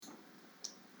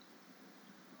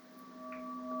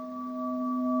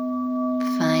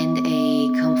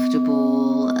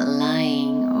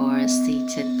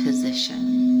position.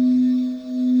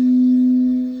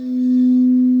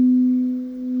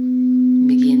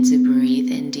 Begin to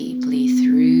breathe in deeply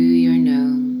through your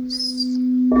nose,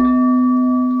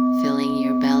 filling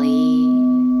your belly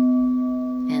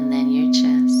and then your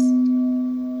chest.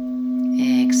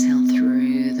 Exhale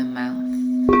through the mouth.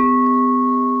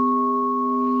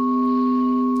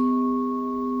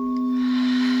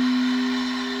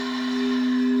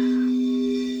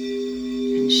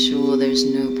 Ensure there's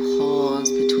no pause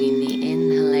between the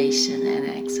inhalation and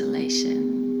exhalation.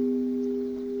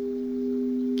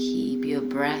 Keep your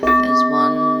breath as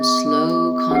one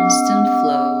slow, constant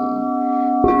flow,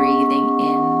 breathing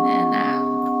in and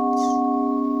out.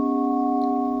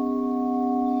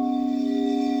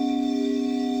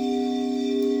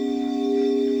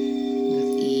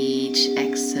 With each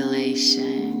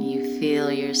exhalation, you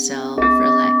feel yourself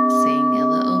relaxing a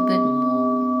little bit more.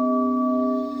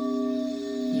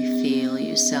 Feel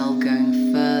yourself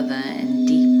going further and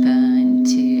deeper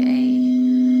into a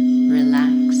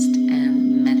relaxed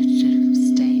and meditative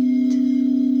state.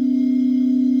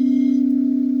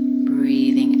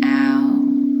 Breathing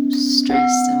out,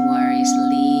 stress and worries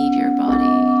leave your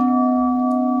body.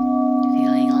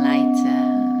 Feeling lighter,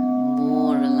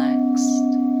 more relaxed,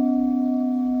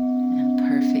 and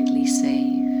perfectly safe.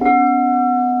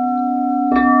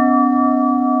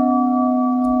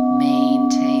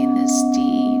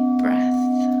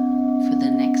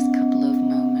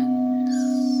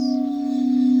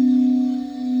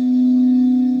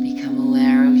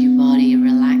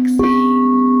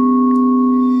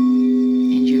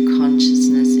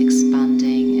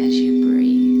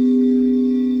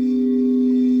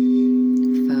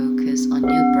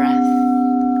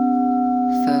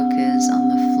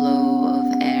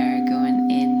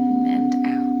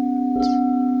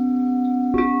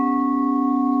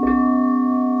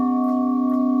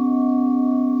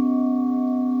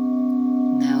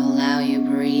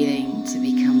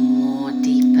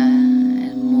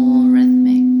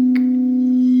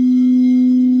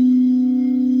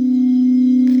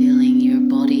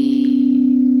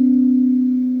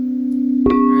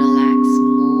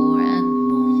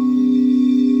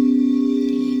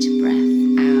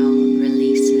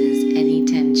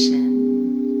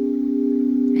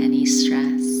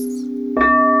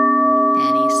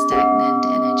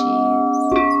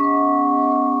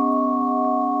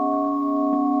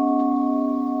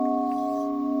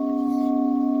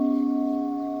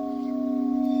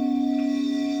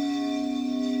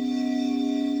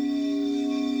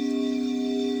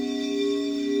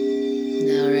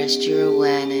 Rest your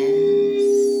awareness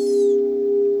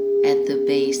at the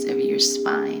base of your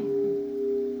spine,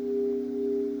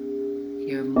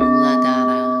 your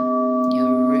Muladhara,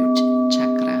 your root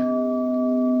chakra.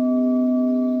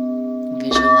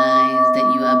 Visualize that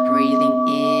you are breathing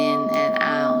in and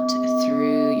out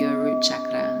through your root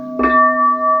chakra,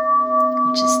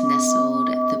 which is nestled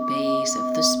at the base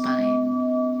of the spine.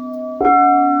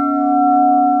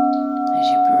 As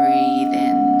you breathe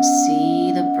in,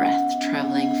 see the breath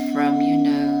traveling from your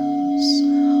nose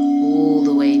all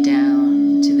the way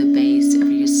down to the base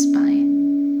of your spine.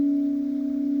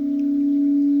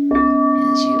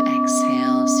 As you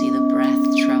exhale, see the breath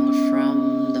travel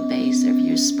from the base of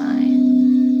your spine,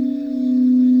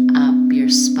 up your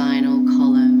spinal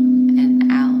column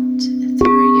and out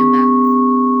through your mouth.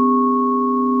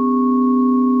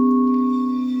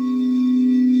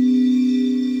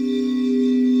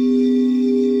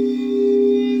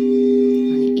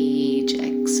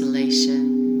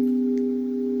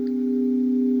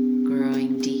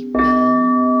 Growing deeper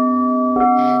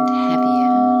and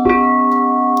heavier.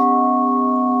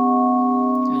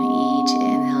 On each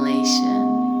inhalation,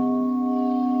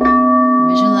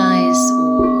 visualize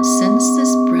or sense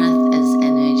this breath as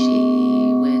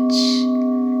energy, which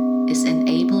is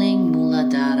enabling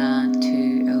Muladhara to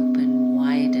open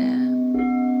wider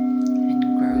and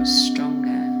grow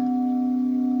stronger.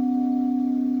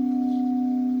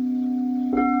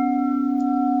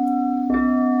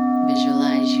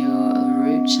 Visualize your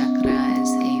root chakra as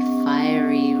a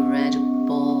fiery red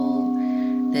ball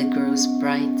that grows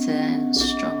brighter and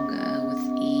stronger with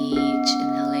each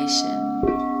inhalation.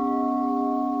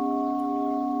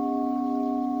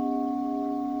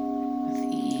 With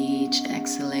each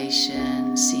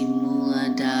exhalation, see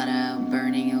Muladhara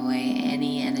burning away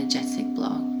any energetic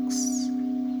blocks,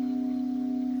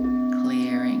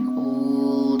 clearing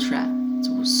all trapped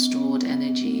or stored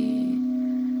energy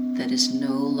that is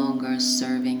no longer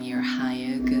serving your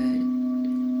higher good.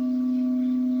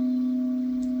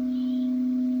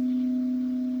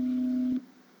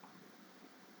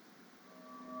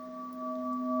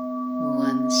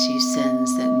 Once you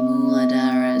sense that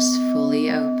Muladhara is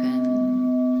fully open,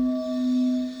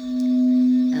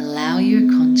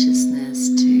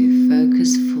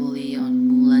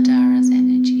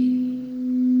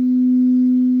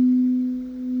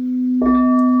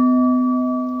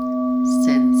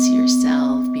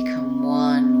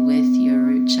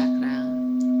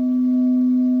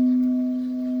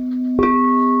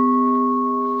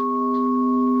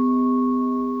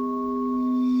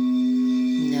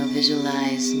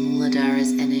 Visualize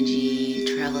Muladhara's energy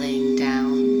traveling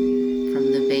down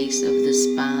from the base of the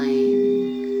spine,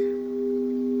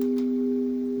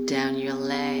 down your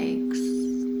legs,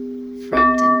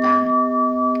 front and back,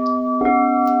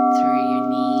 through your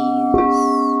knees,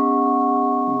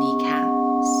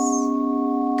 kneecaps,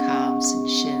 calves and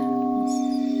shins,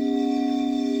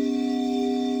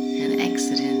 and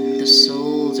exiting the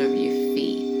soles of your feet.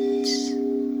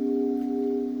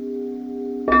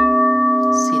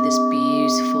 See this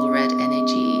beautiful red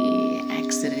energy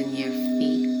exiting your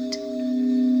feet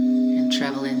and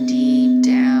traveling deep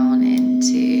down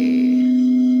into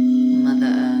Mother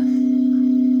Earth.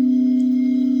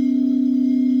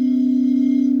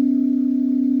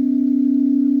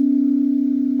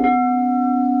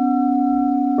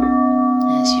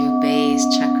 As your base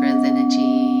chakra's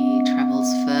energy travels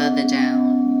further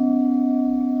down,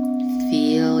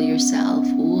 feel yourself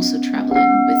also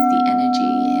traveling with the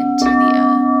energy into the earth,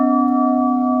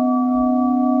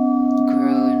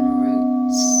 growing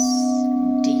roots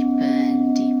deeper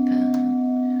and deeper.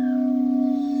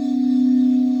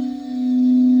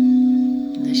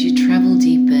 And as you travel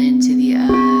deeper into the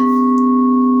earth,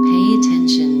 pay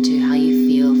attention to how you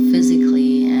feel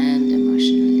physically and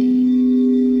emotionally.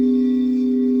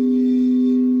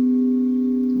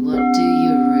 What do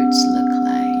your roots look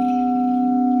like?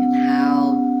 And how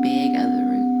big are the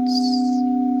roots?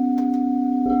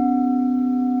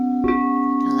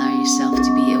 Allow yourself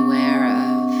to be aware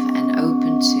of and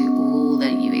open to all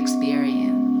that you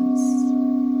experience.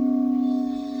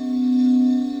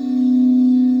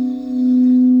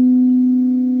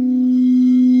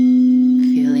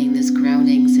 Feeling this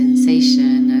grounding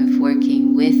sensation of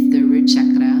working with the root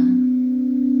chakra,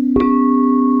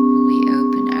 we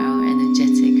open our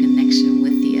energetic connection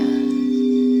with the earth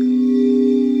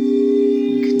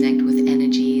and connect with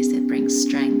energies that bring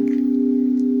strength,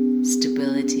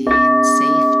 stability, and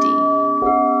safety.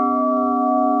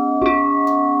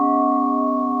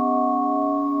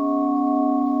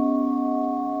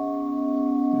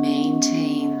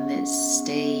 Maintain this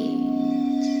state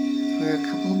for a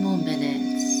couple more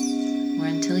minutes or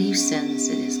until you sense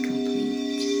it is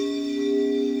complete.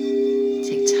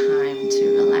 Take time to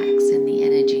relax in the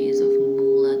energies of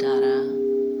Muladhara,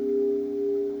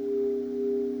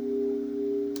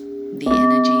 the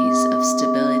energies of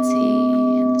stability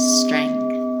and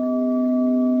strength,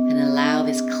 and allow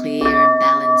this clear and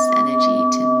balanced energy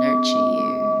to nurture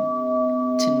you,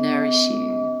 to nourish you.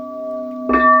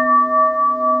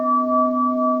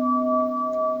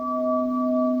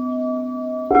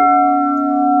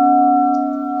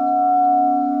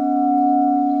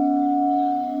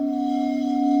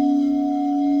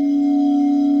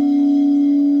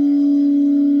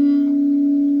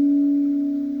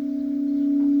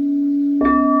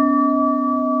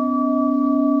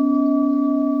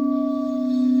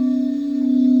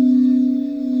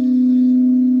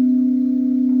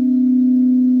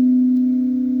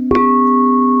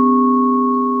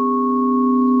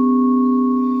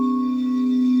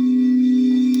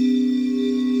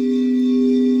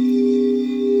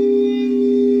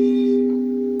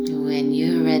 When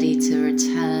you're ready to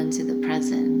return to the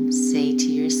present, say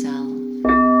to yourself,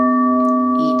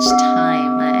 each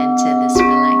time I enter this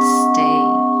relaxed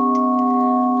state,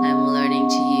 I'm learning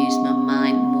to use my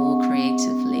mind more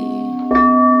creatively.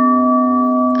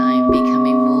 I'm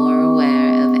becoming more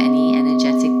aware of any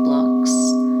energetic blocks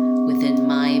within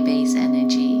my base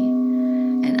energy,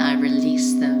 and I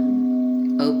release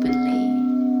them openly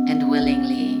and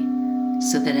willingly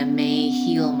so that I may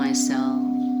heal myself.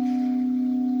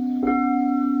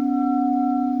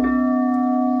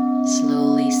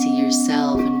 Slowly see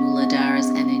yourself and Muladhara's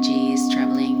energies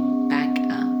traveling back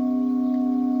up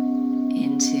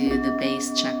into the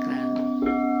base chakra.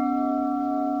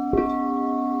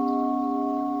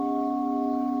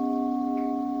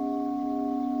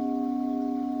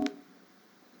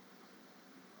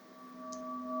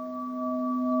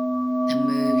 And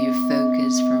move your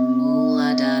focus from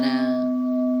Muladhara,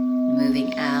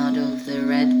 moving out of the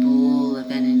red ball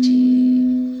of energy,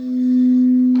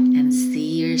 and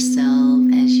see yourself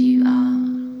as you are.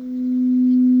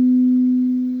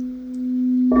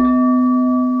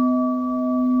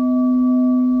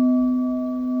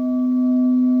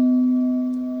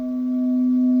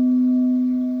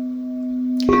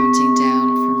 Counting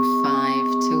down from 5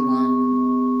 to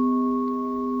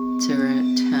 1 to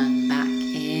return back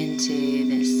into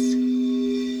this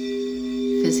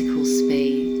physical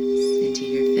space, into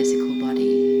your physical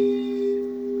body.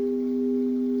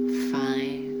 5,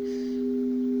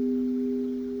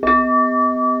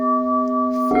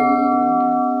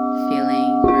 4,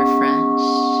 feeling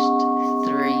refreshed.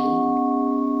 3,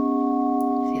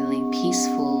 feeling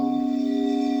peaceful.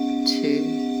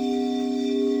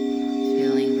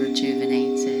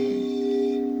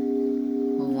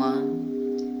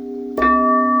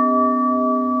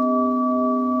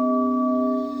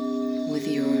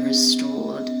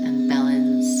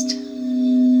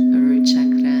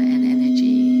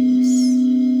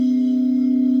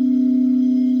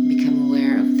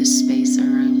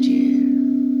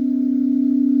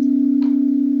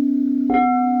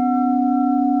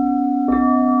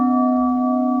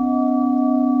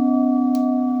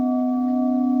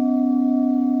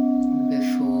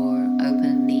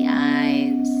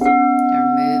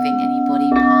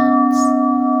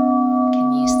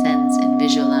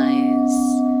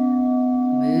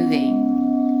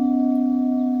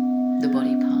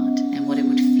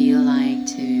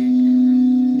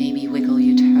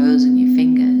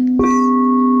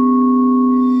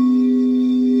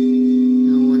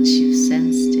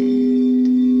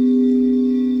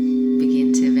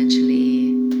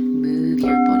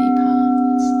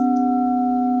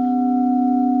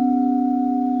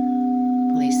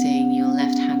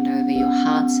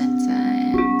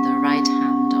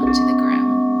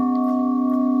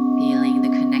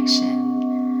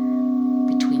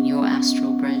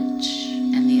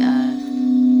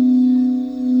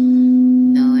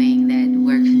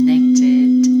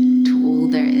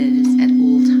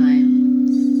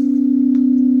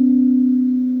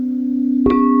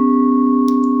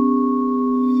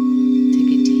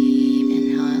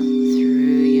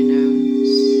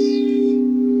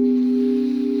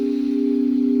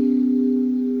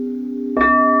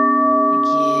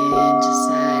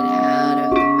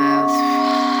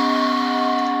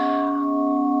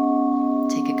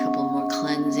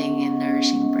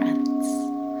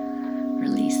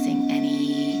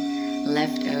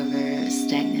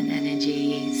 stagnant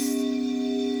energies.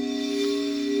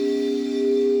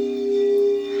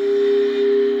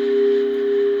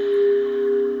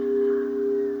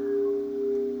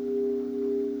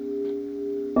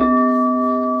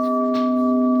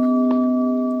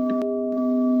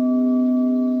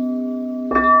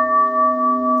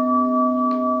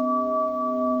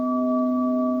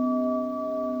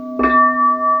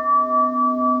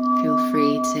 Feel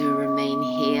free to remain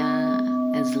here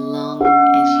as long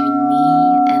as you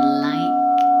need and like,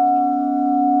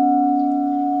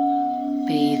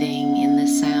 bathing in the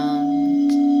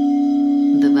sound,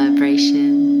 the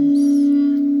vibrations.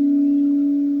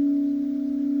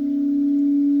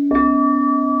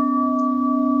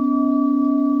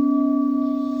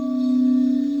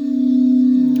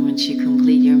 Once you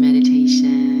complete your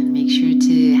meditation, make sure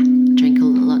to drink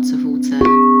lots of water.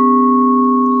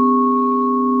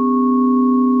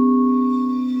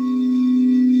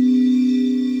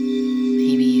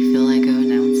 Maybe you feel like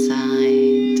going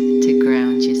outside to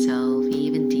ground yourself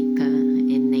even deeper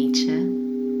in nature.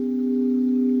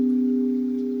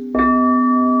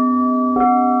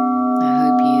 I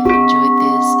hope you've enjoyed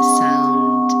this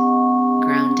sound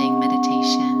grounding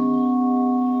meditation.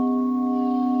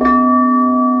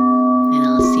 And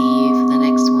I'll see you for the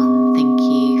next one. Thank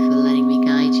you for letting me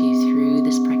guide you through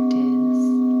this practice.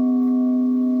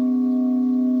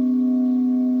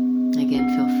 Again,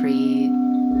 feel free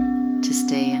to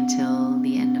stay until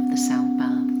the end of the sound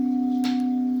bath.